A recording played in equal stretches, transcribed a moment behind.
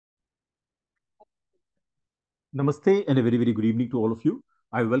Namaste and a very good evening to all of you.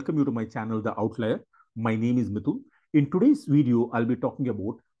 I welcome you to my channel, The Outlier. My name is Mithun. In today's video, I'll be talking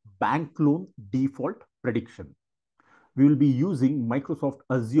about bank loan default prediction. We will be using Microsoft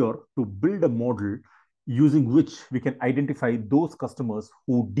Azure to build a model using which we can identify those customers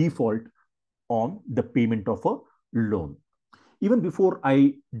who default on the payment of a loan. Even before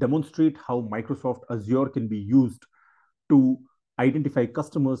I demonstrate how Microsoft Azure can be used to identify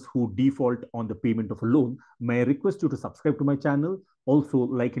customers who default on the payment of a loan, may I request you to subscribe to my channel, also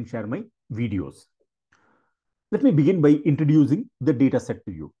like and share my videos. Let me begin by introducing the data set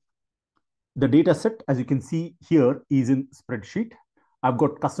to you. The data set, as you can see here, is in spreadsheet. I've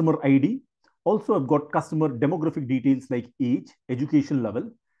got customer ID. Also, I've got customer demographic details like age, education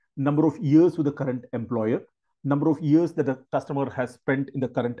level, number of years with the current employer, number of years that the customer has spent in the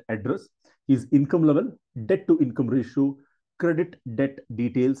current address, his income level, debt to income ratio, credit debt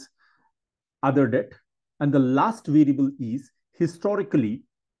details, other debt. And the last variable is historically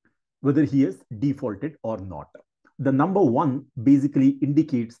whether he has defaulted or not. The number 1 basically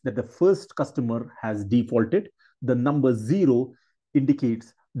indicates that the first customer has defaulted. The number 0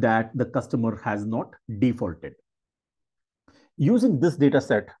 indicates that the customer has not defaulted. Using this data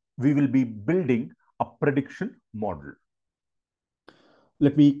set, we will be building a prediction model.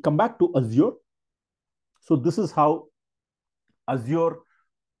 Let me come back to Azure. So this is how Azure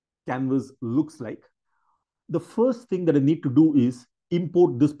Canvas looks like. The first thing that I need to do is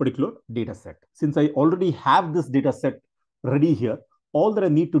import this particular data set. Since I already have this data set ready here, all that I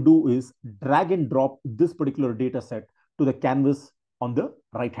need to do is drag and drop this particular data set to the canvas on the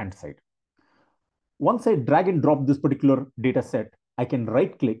right-hand side. Once I drag and drop this particular data set, I can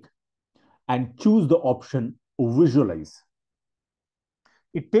right-click and choose the option Visualize.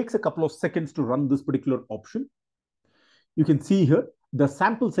 It takes a couple of seconds to run this particular option. You can see here, the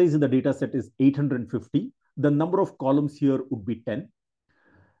sample size in the data set is 850. The number of columns here would be 10.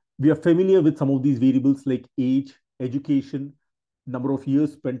 We are familiar with some of these variables like age, education, number of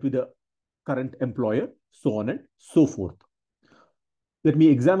years spent with the current employer, so on and so forth. Let me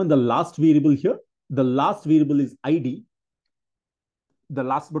examine the last variable here. The last variable is ID. The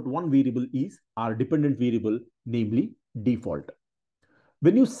last but one variable is our dependent variable, namely default.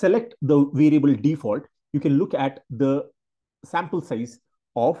 When you select the variable default, you can look at the sample size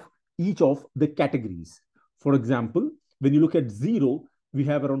of each of the categories. For example, when you look at 0, we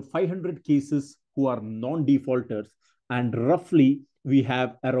have around 500 cases who are non-defaulters, and roughly we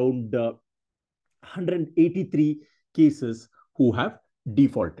have around 183 cases who have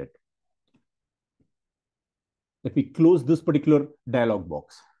defaulted. Let me close this particular dialog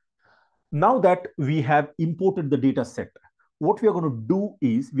box. Now that we have imported the data set, what we are going to do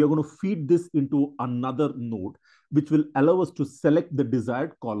is we are going to feed this into another node, which will allow us to select the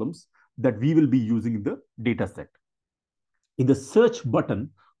desired columns that we will be using in the data set. In the search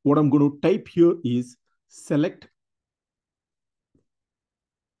button, what I'm going to type here is select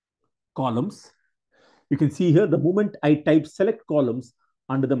columns. You can see here, the moment I type select columns,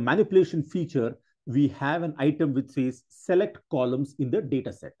 under the manipulation feature, we have an item which says select columns in the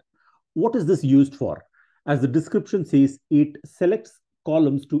data set. What is this used for? As the description says, it selects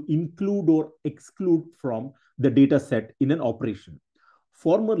columns to include or exclude from the data set in an operation.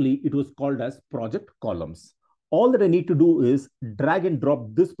 Formerly, it was called as project columns. All that I need to do is drag and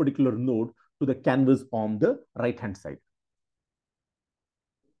drop this particular node to the canvas on the right-hand side.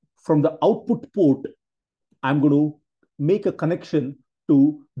 From the output port, I'm going to make a connection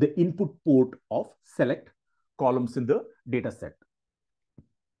to the input port of select columns in the data set.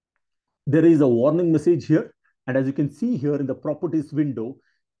 There is a warning message here. And as you can see here in the properties window,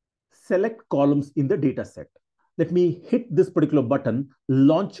 select columns in the data set. Let me hit this particular button,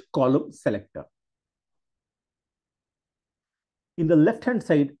 launch column selector. In the left-hand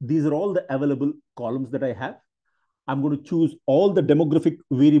side, these are all the available columns that I have. I'm going to choose all the demographic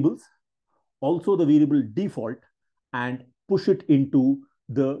variables, also the variable default, and push it into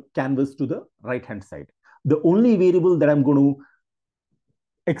the canvas to the right-hand side. The only variable that I'm going to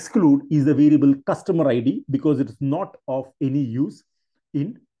exclude is the variable customer ID because it is not of any use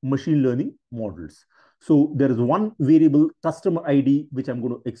in machine learning models. So there is one variable customer ID which I'm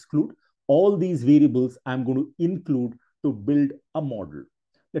going to exclude. All these variables I'm going to include to build a model.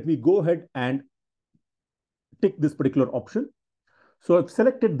 Let me go ahead and tick this particular option. So I've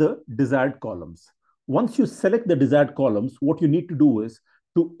selected the desired columns. Once you select the desired columns, what you need to do is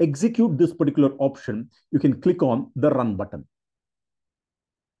to execute this particular option, you can click on the run button.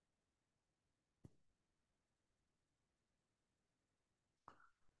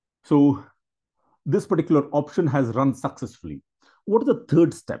 So this particular option has run successfully. What is the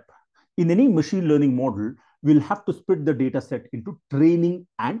third step? In any machine learning model, we'll have to split the data set into training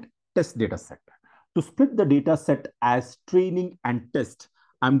and test data set. To split the data set as training and test,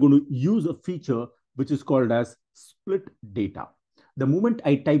 I'm going to use a feature which is called as split data. The moment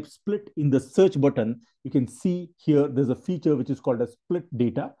I type split in the search button, you can see here there's a feature which is called as split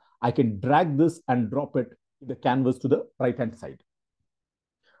data. I can drag this and drop it in the canvas to the right-hand side.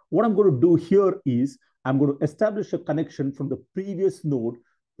 What I'm going to do here is I'm going to establish a connection from the previous node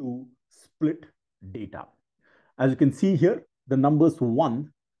to split data. As you can see here, the numbers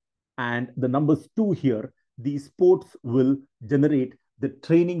 1 and the numbers 2 here, these ports will generate the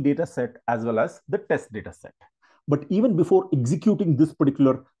training data set as well as the test data set. But even before executing this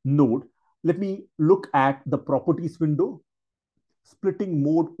particular node, let me look at the properties window. Splitting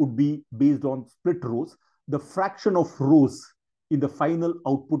mode would be based on split rows, the fraction of rows in the final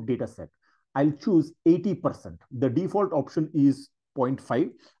output data set. I'll choose 80%. The default option is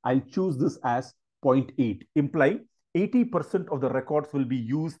 0.5. I'll choose this as 0.8, implying 80% of the records will be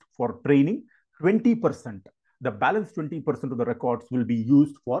used for training, 20%, the balance 20% of the records will be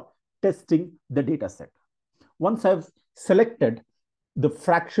used for testing the data set. Once I've selected the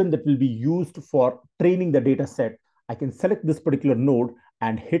fraction that will be used for training the data set, I can select this particular node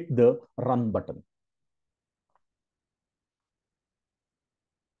and hit the run button.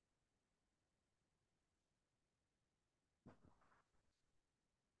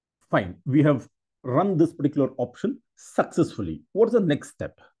 Fine, we have run this particular option successfully. What's the next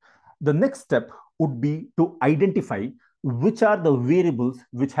step? The next step would be to identify which are the variables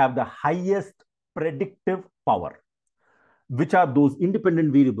which have the highest predictive power. Which are those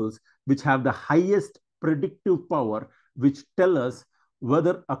independent variables which have the highest predictive power, which tell us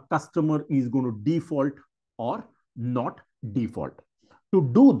whether a customer is going to default or not default. To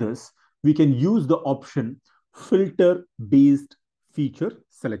do this, we can use the option filter-based feature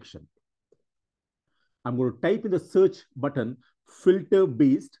selection. I'm going to type in the search button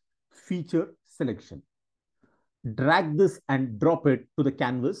filter-based feature selection. Drag this and drop it to the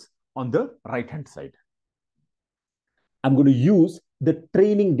canvas on the right-hand side. I'm going to use the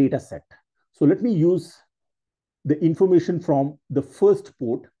training data set. So let me use the information from the first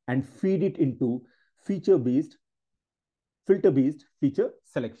port and feed it into filter-based feature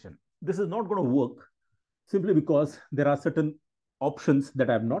selection. This is not going to work simply because there are certain options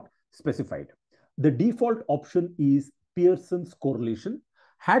that I have not specified. The default option is Pearson's correlation.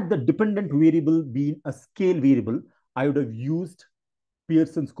 Had the dependent variable been a scale variable, I would have used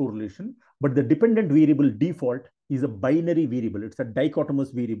Pearson's correlation, but the dependent variable default is a binary variable. It's a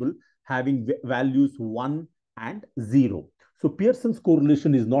dichotomous variable having values 1 and 0. So Pearson's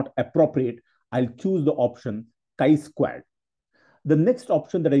correlation is not appropriate. I'll choose the option chi-squared. The next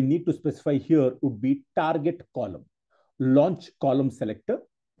option that I need to specify here would be target column, launch column selector.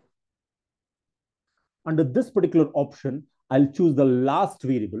 Under this particular option, I'll choose the last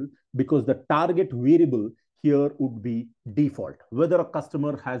variable because the target variable here would be default. Whether a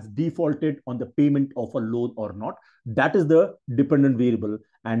customer has defaulted on the payment of a loan or not, that is the dependent variable.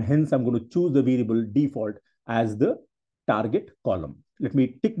 And hence, I'm going to choose the variable default as the target column. Let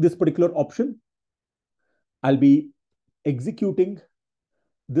me tick this particular option. I'll be executing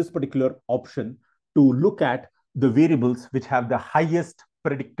this particular option to look at the variables which have the highest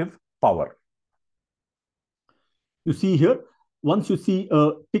predictive power. You see here, once you see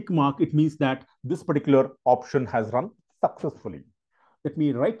a tick mark, it means that this particular option has run successfully. Let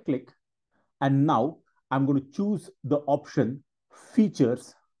me right click, and now I'm going to choose the option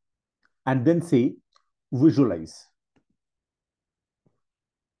features and then say visualize.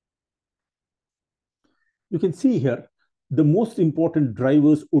 You can see here, the most important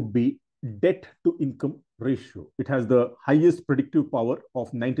drivers would be debt to income ratio. It has the highest predictive power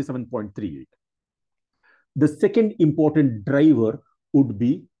of 97.38. The second important driver would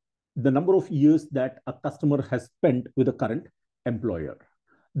be the number of years that a customer has spent with a current employer.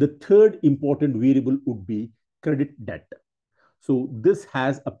 The third important variable would be credit debt. So this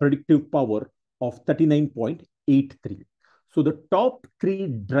has a predictive power of 39.83. So the top three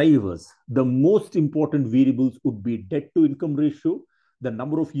drivers, the most important variables would be debt to income ratio, the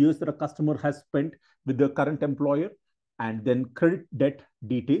number of years that a customer has spent with the current employer, and then credit debt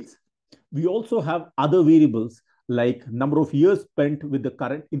details. We also have other variables like number of years spent with the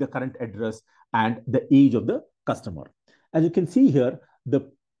current address and the age of the customer. As you can see here,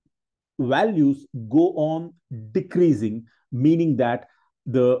 the values go on decreasing, meaning that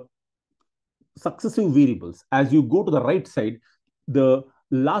the successive variables, as you go to the right side, the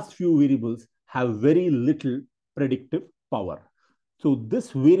last few variables have very little predictive power. So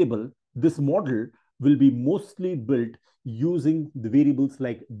this model will be mostly built using the variables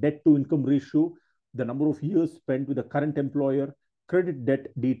like debt to income ratio, the number of years spent with the current employer, credit debt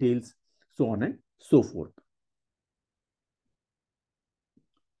details, so on and so forth.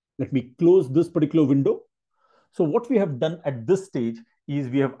 Let me close this particular window. So what we have done at this stage is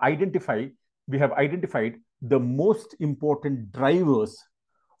we have identified the most important drivers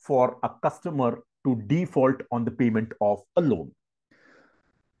for a customer to default on the payment of a loan.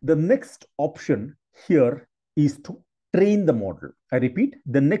 The next option here is to train the model. I repeat,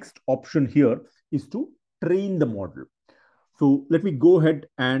 the next option here is to train the model. So let me go ahead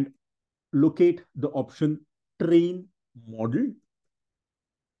and locate the option train model.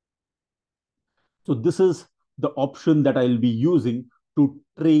 So this is the option that I'll be using to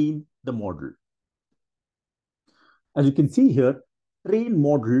train the model. As you can see here, train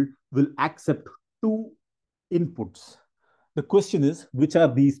model will accept two inputs. The question is, which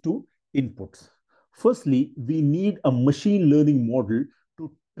are these two inputs? Firstly, we need a machine learning model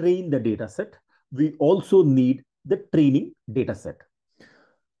to train the data set. We also need the training data set.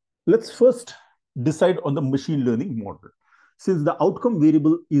 Let's first decide on the machine learning model. Since the outcome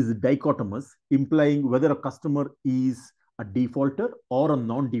variable is dichotomous, implying whether a customer is a defaulter or a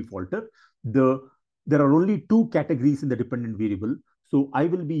non-defaulter, there are only two categories in the dependent variable. So I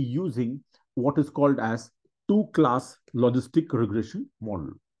will be using what is called as two-class logistic regression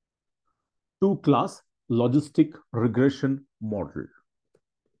model. Two-class logistic regression model.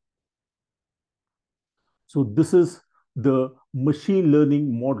 So this is the machine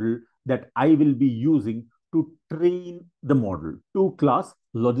learning model that I will be using to train the model, two-class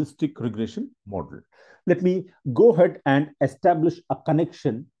logistic regression model. Let me go ahead and establish a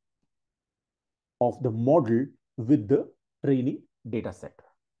connection of the model with the training data set.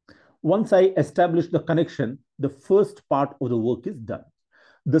 Once I establish the connection, the first part of the work is done.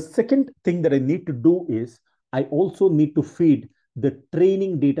 The second thing that I need to do is I also need to feed the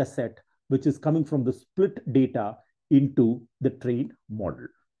training data set, which is coming from the split data, into the trained model.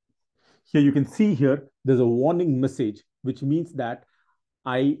 Here you can see here, there's a warning message, which means that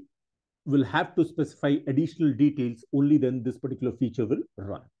I will have to specify additional details, only then this particular feature will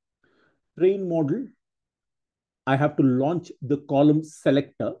run. Train model, I have to launch the column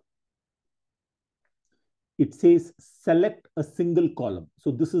selector. It says select a single column.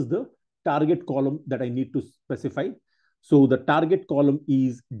 So this is the target column that I need to specify. So the target column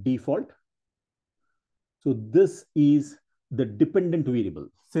is default. So this is the dependent variable.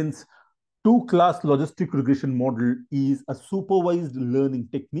 Since two-class logistic regression model is a supervised learning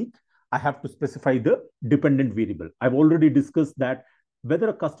technique, I have to specify the dependent variable. I've already discussed that whether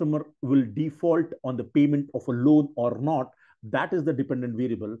a customer will default on the payment of a loan or not, that is the dependent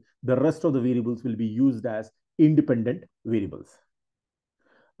variable. The rest of the variables will be used as independent variables.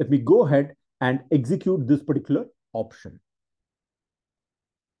 Let me go ahead and execute this particular option.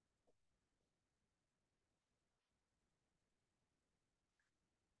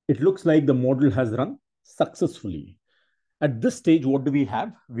 It looks like the model has run successfully. At this stage, what do we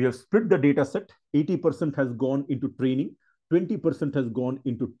have? We have split the data set. 80% has gone into training, 20% has gone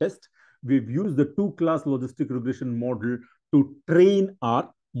into test. We've used the two-class logistic regression model to train our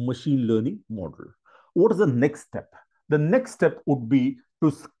machine learning model. What is the next step? The next step would be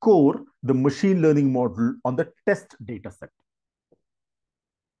to score the machine learning model on the test data set.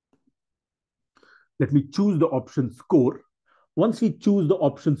 Let me choose the option score. Once we choose the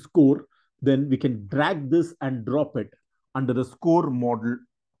option score, then we can drag this and drop it under the score model.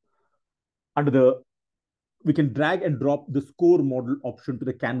 We can drag and drop the score model option to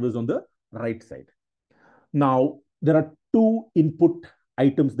the canvas on the right side. Now, there are two input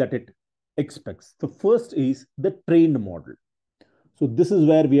items that it expects. The first is the trained model. So this is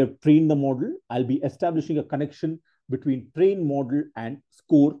where we have trained the model. I'll be establishing a connection between trained model and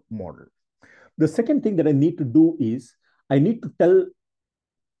score model. The second thing that I need to do is I need to tell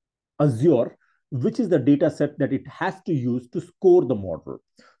Azure which is the data set that it has to use to score the model.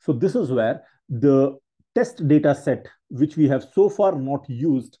 So this is where the test data set, which we have so far not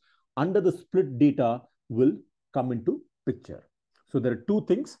used under the split data, will come into picture. So there are two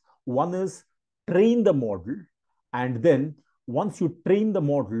things. One is train the model, and then once you train the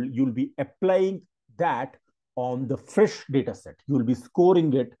model, you'll be applying that on the fresh data set. You'll be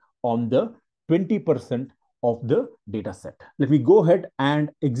scoring it on the 20% of the data set. Let me go ahead and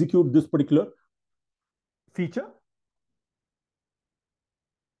execute this particular feature.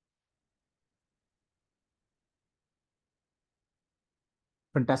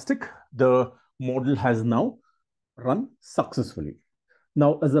 Fantastic. The model has now run successfully.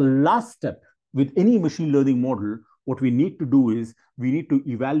 Now, as a last step with any machine learning model, what we need to do is we need to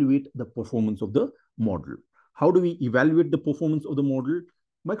evaluate the performance of the model. How do we evaluate the performance of the model?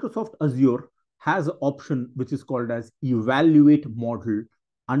 Microsoft Azure has an option which is called as evaluate model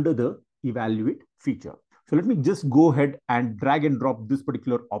under the evaluate feature. So let me just go ahead and drag and drop this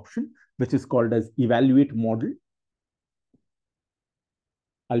particular option, which is called as evaluate model.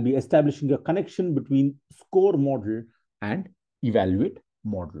 I'll be establishing a connection between score model and evaluate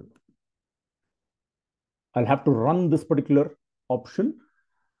model. I'll have to run this particular option.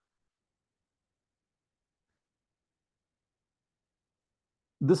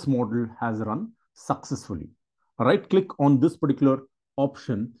 This model has run successfully. Right click on this particular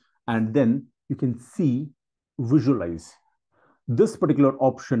option and then you can see visualize. This particular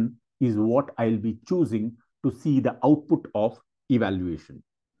option is what I'll be choosing to see the output of evaluation.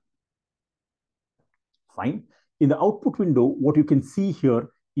 Fine. In the output window, what you can see here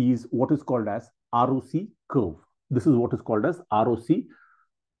is what is called as ROC curve. This is what is called as ROC.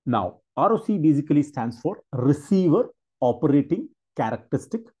 Now, ROC basically stands for receiver operating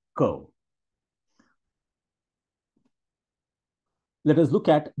characteristic curve. Let us look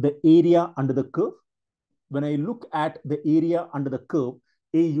at the area under the curve. When I look at the area under the curve,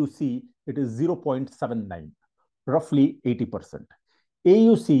 AUC, it is 0.79, roughly 80%.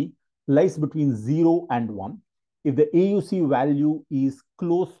 AUC lies between 0 and 1. If the AUC value is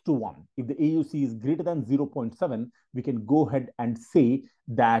close to 1, if the AUC is greater than 0.7, we can go ahead and say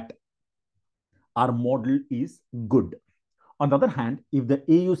that our model is good. On the other hand, if the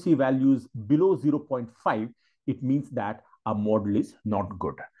AUC value is below 0.5, it means that our model is not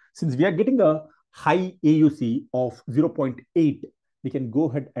good. Since we are getting a high AUC of 0.8, we can go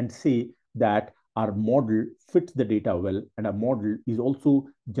ahead and say that our model fits the data well and our model is also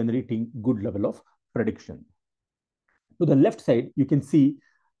generating good level of prediction. To the left side, you can see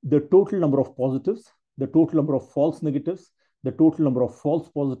the total number of positives, the total number of false negatives, the total number of false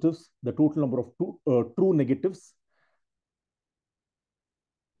positives, the total number of true negatives,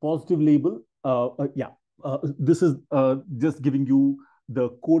 positive label. This is just giving you the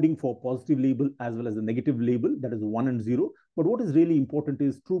coding for positive label as well as the negative label, that is 1 and 0. But what is really important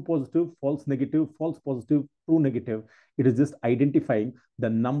is true positive, false negative, false positive, true negative. It is just identifying the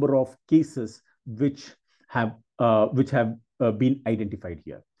number of cases which have been identified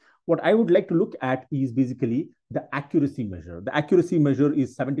here. What I would like to look at is basically the accuracy measure. The accuracy measure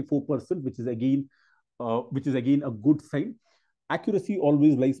is 74%, which is again a good sign. Accuracy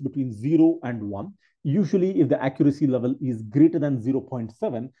always lies between 0 and 1. Usually, if the accuracy level is greater than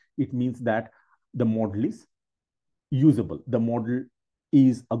 0.7, it means that the model is usable. The model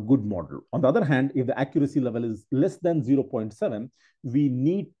is a good model. On the other hand, if the accuracy level is less than 0.7, we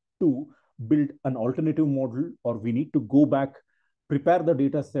need to build an alternative model, or we need to go back, prepare the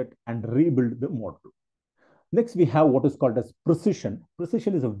data set and rebuild the model. Next, we have what is called as precision.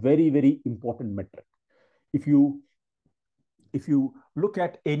 Precision is a very, very important metric. If you look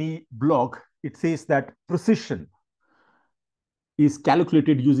at any blog, it says that precision is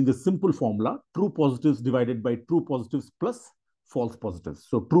calculated using a simple formula, true positives divided by true positives plus false positives.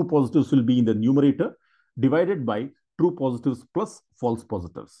 So true positives will be in the numerator divided by true positives plus false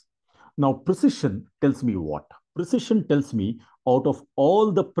positives. Now, precision tells me what? Precision tells me out of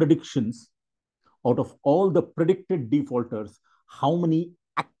all the predictions, out of all the predicted defaulters, how many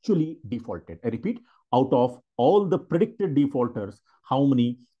actually defaulted. I repeat, out of all the predicted defaulters, how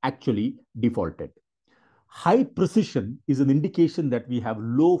many actually defaulted. High precision is an indication that we have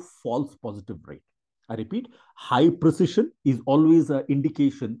low false positive rate. I repeat, high precision is always an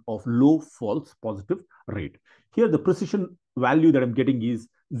indication of low false positive rate. Here, the precision value that I'm getting is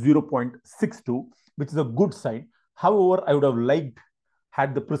 0.62, which is a good sign. However, I would have liked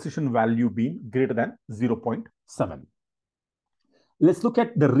had the precision value been greater than 0.7. Let's look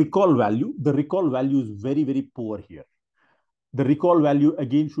at the recall value. The recall value is very, very poor here. The recall value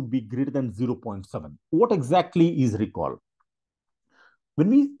again should be greater than 0.7. What exactly is recall? When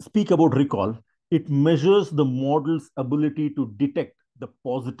we speak about recall, it measures the model's ability to detect the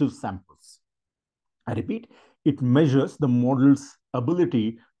positive samples. I repeat, it measures the model's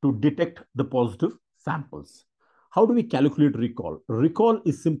ability to detect the positive samples. How do we calculate recall? Recall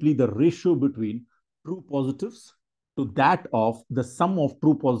is simply the ratio between true positives to that of the sum of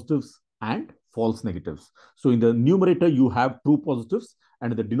true positives and false negatives. So in the numerator, you have true positives,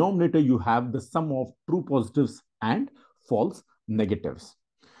 and in the denominator, you have the sum of true positives and false negatives.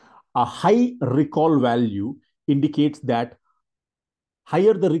 A high recall value indicates that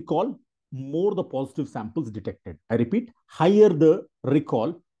higher the recall, more the positive samples detected. I repeat, higher the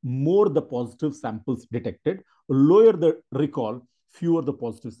recall, more the positive samples detected. Lower the recall, fewer the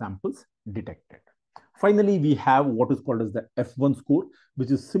positive samples detected. Finally, we have what is called as the F1 score, which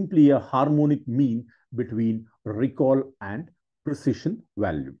is simply a harmonic mean between recall and precision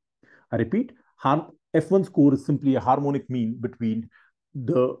value. I repeat, F1 score is simply a harmonic mean between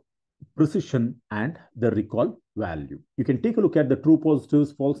the precision and the recall value. You can take a look at the true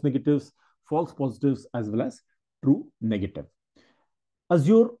positives, false negatives, false positives, as well as true negative.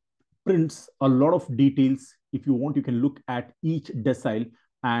 Azure prints a lot of details. If you want, you can look at each decile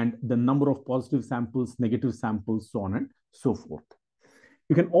and the number of positive samples, negative samples, so on and so forth.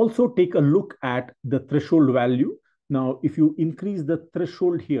 You can also take a look at the threshold value. Now, if you increase the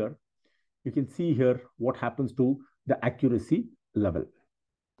threshold here, you can see here what happens to the accuracy level.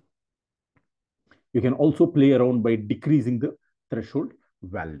 You can also play around by decreasing the threshold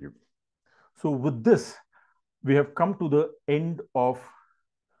value. So with this, we have come to the end of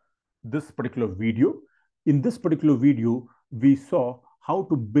this particular video. In this particular video, we saw how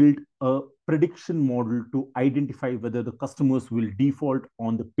to build a prediction model to identify whether the customers will default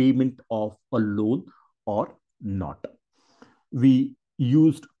on the payment of a loan or not. We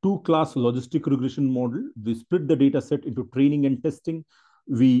used two-class logistic regression model. We split the data set into training and testing.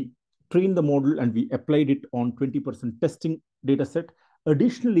 We trained the model and we applied it on 20% testing data set.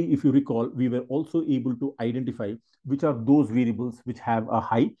 Additionally, if you recall, we were also able to identify which are those variables which have a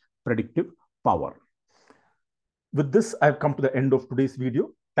high predictive power. With this, I've come to the end of today's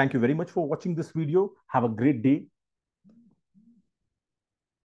video. Thank you very much for watching this video. Have a great day.